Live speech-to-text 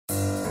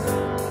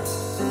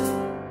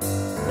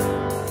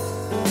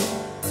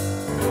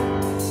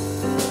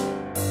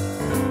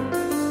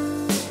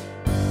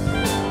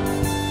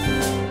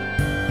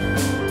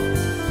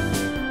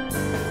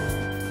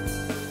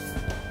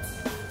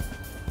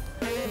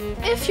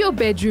If your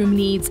bedroom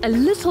needs a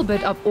little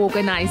bit of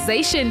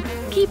organization,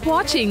 keep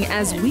watching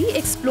as we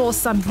explore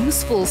some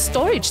useful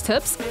storage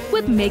tips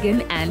with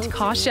Megan and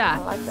Kasia.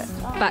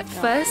 But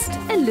first,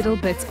 a little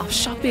bit of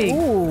shopping.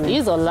 Ooh,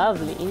 these are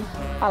lovely.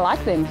 I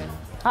like them.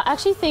 I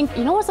actually think,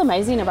 you know what's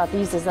amazing about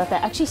these is that they're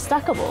actually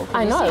stackable.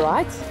 I know,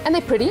 right? And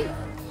they're pretty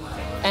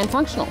and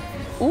functional.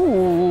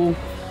 Ooh,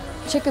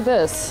 check at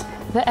this.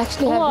 They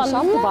actually have the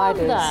shelf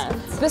dividers.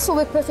 That. This will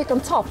work perfect on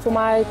top for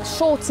my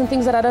shorts and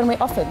things that I don't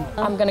wear often.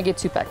 I'm going to get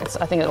 2 packets.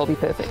 I think it'll be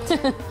perfect.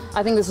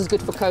 I think this is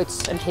good for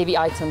coats and heavy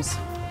items.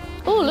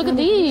 Oh, look at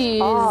these.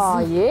 Oh,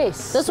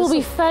 yes. This will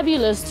be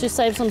fabulous to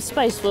save some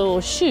space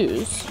for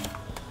shoes.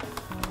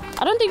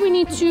 I don't think we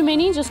need too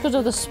many just because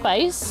of the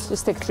space.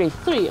 Just take 3.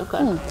 3,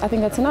 okay. I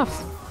think that's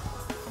enough.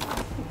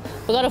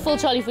 We got a full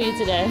trolley for you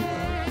today.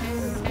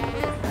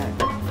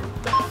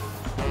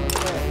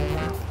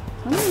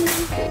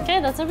 Okay,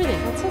 that's everything.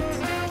 That's it.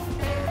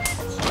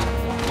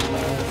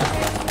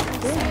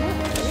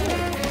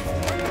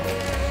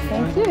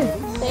 Thank you.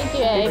 Thank you.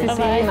 Good to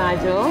see you,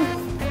 Nigel.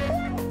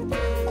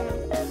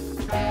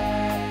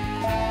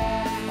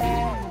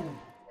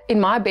 In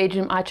my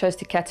bedroom, I chose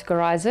to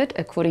categorize it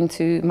according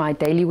to my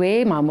daily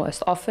wear, my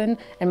most often,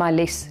 and my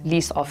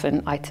least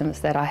often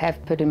items that I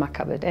have put in my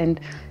cupboard. And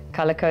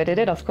color-coded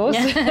it, of course.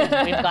 We've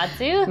got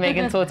to.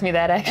 Megan taught me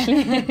that,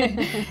 actually.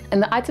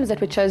 And the items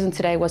that were chosen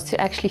today was to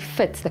actually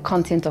fit the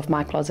content of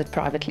my closet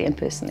privately and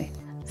personally.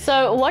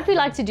 So what we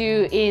like to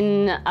do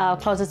in our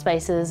closet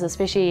spaces,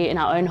 especially in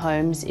our own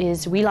homes,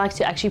 is we like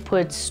to actually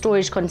put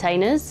storage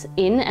containers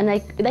in, and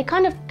they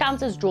kind of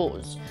count as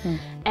drawers.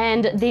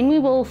 And then we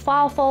will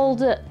file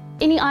fold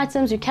any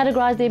items, you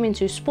categorize them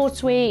into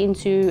sportswear,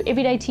 into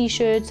everyday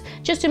t-shirts,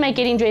 just to make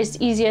getting dressed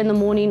easier in the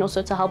morning,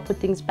 also to help put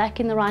things back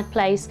in the right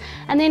place.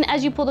 And then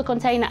as you pull the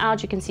container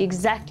out, you can see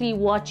exactly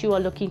what you are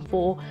looking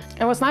for.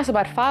 And what's nice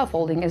about file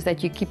folding is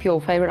that you keep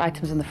your favorite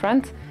items in the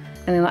front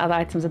and then the other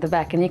items at the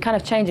back, and you kind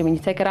of change them. When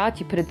you take it out,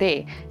 you put it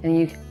there, and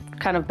you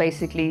kind of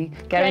basically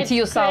guarantee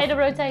yourself. Create a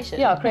rotation.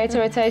 Yeah, create a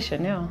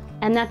rotation, yeah.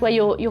 And that way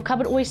your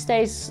cupboard always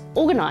stays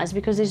organized,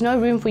 because there's no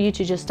room for you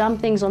to just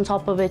dump things on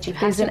top of it. You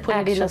have to put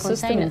it in a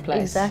container. In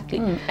place. Exactly.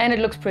 And it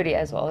looks pretty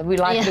as well. We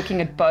like looking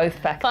at both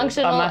factors.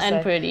 Functional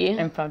and pretty.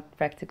 And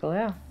practical,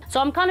 yeah. So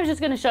I'm kind of just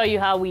going to show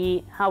you how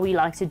we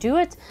like to do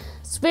it.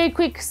 It's a very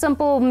quick,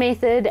 simple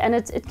method, and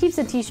it keeps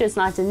the t-shirts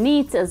nice and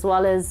neat, as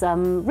well as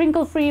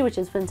wrinkle-free, which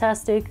is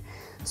fantastic.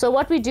 So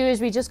what we do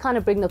is we just kind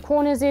of bring the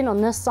corners in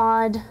on this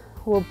side.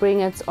 We'll bring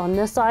it on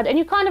this side, and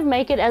you kind of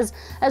make it as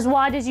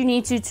wide as you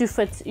need to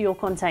fit your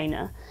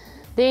container.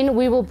 Then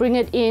we will bring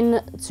it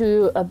in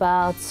to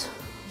about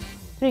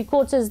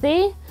 3/4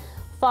 there,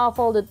 file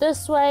fold it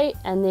this way,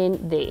 and then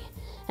there.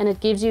 And it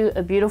gives you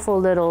a beautiful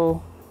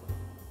little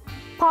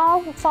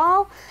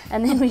file,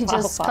 and then we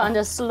just kind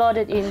of slot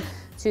it in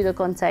to the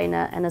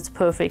container, and it's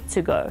perfect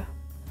to go.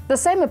 The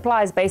same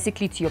applies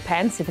basically to your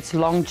pants. If it's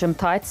long gym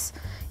tights,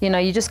 you know,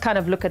 you just kind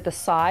of look at the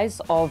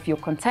size of your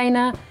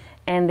container,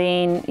 and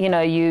then, you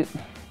know,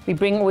 we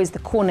bring always the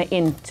corner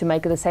in to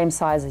make it the same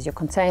size as your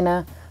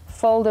container.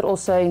 Fold it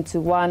also into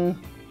 1,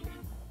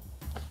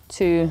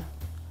 2,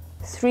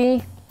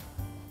 3,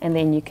 and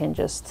then you can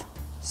just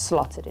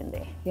slot it in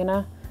there, you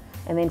know?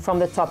 And then from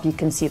the top, you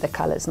can see the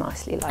colors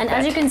nicely like that. And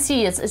as you can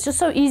see, it's just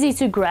so easy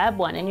to grab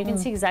one, and you can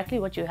see exactly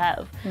what you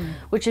have,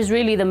 which is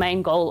really the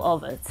main goal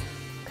of it.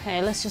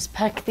 Okay, let's just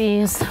pack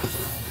these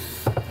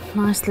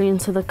nicely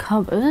into the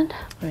cupboard.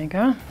 There you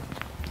go.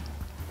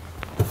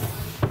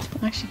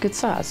 Actually, good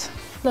size.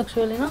 Looks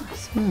really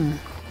nice.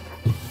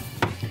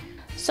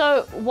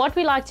 So what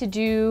we like to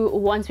do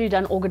once we've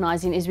done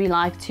organizing is we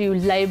like to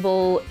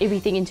label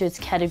everything into its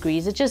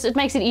categories. It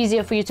makes it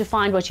easier for you to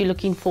find what you're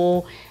looking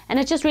for, and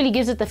it just really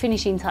gives it the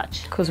finishing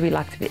touch. Because we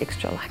like to be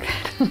extra like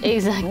that.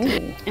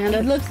 Exactly. Ooh, and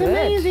it looks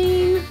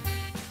amazing.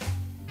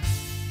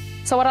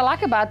 So what I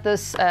like about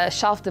this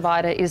shelf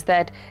divider is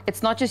that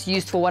it's not just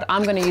used for what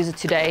I'm going to use it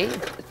today,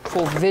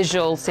 for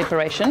visual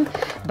separation,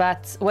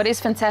 but what is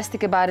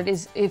fantastic about it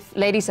is if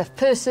ladies have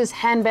purses,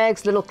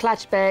 handbags, little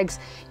clutch bags,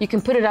 you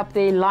can put it up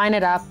there, line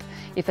it up.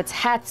 If it's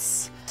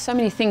hats, so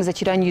many things that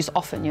you don't use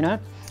often, you know.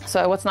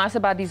 So what's nice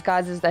about these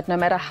guys is that no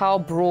matter how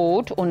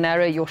broad or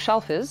narrow your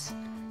shelf is,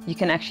 you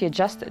can actually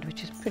adjust it,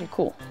 which is pretty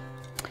cool.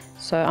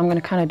 So I'm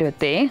going to kind of do it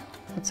there.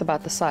 It's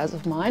about the size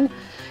of mine.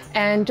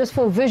 And just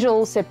for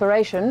visual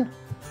separation,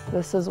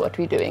 this is what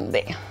we're doing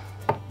there.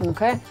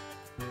 Okay.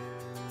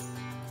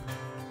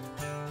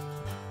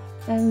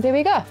 And there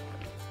we go.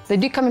 They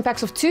do come in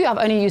packs of 2. I've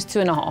only used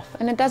 2.5,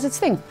 and it does its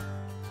thing.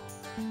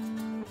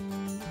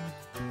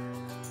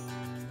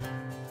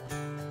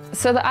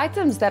 So the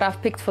items that I've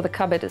picked for the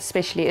cupboard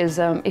especially is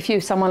if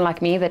you're someone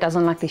like me that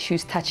doesn't like their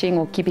shoes touching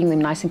or keeping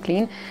them nice and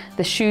clean,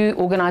 the shoe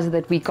organizer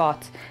that we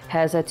got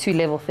has a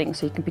 2-level thing.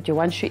 So you can put your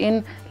one shoe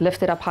in,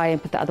 lift it up high,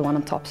 and put the other one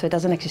on top. So it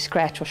doesn't actually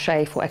scratch or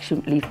chafe or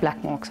actually leave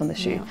black marks on the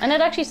shoe. And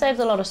it actually saves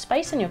a lot of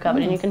space in your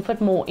cupboard, and you can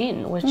put more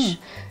in, which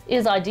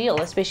is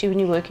ideal, especially when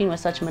you're working with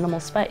such minimal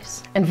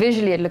space. And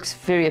visually it looks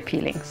very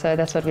appealing. So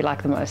that's what we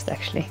like the most,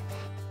 actually.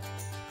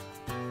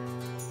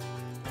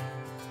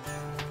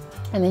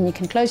 And then you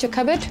can close your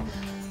cupboard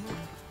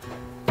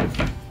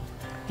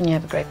and you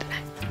have a great day.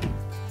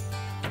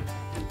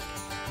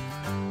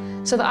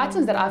 So the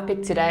items that I've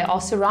picked today are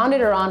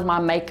surrounded around my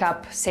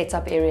makeup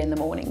setup area in the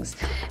mornings.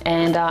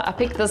 And I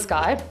picked this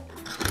guy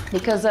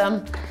because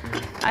I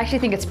actually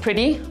think it's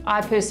pretty.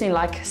 I personally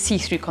like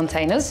see-through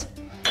containers.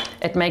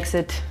 It makes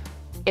it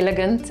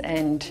elegant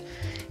and,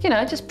 you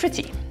know, just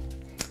pretty.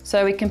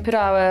 So we can put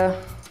our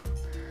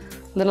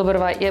little bit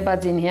of our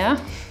earbuds in here,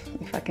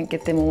 if I can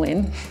get them all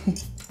in,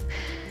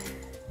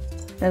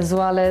 as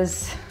well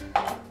as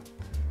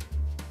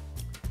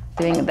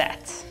doing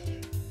that.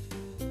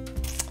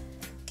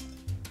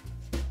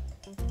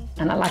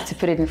 And I like to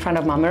put it in front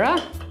of my mirror,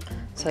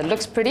 so it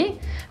looks pretty.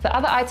 The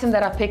other item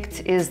that I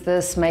picked is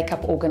this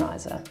makeup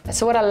organizer.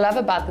 So what I love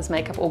about this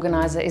makeup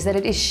organizer is that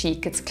it is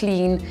chic, it's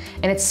clean,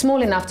 and it's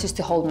small enough just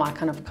to hold my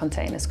kind of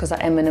containers, because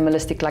I am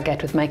minimalistic like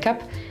that with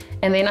makeup.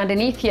 And then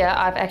underneath here,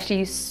 I've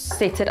actually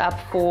set it up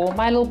for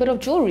my little bit of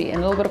jewelry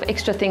and a little bit of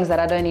extra things that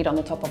I don't need on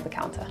the top of the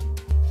counter.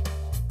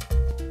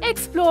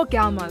 Explore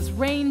Gelmar's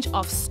range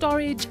of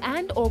storage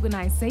and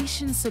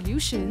organization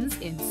solutions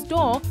in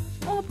store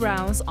or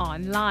browse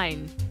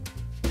online.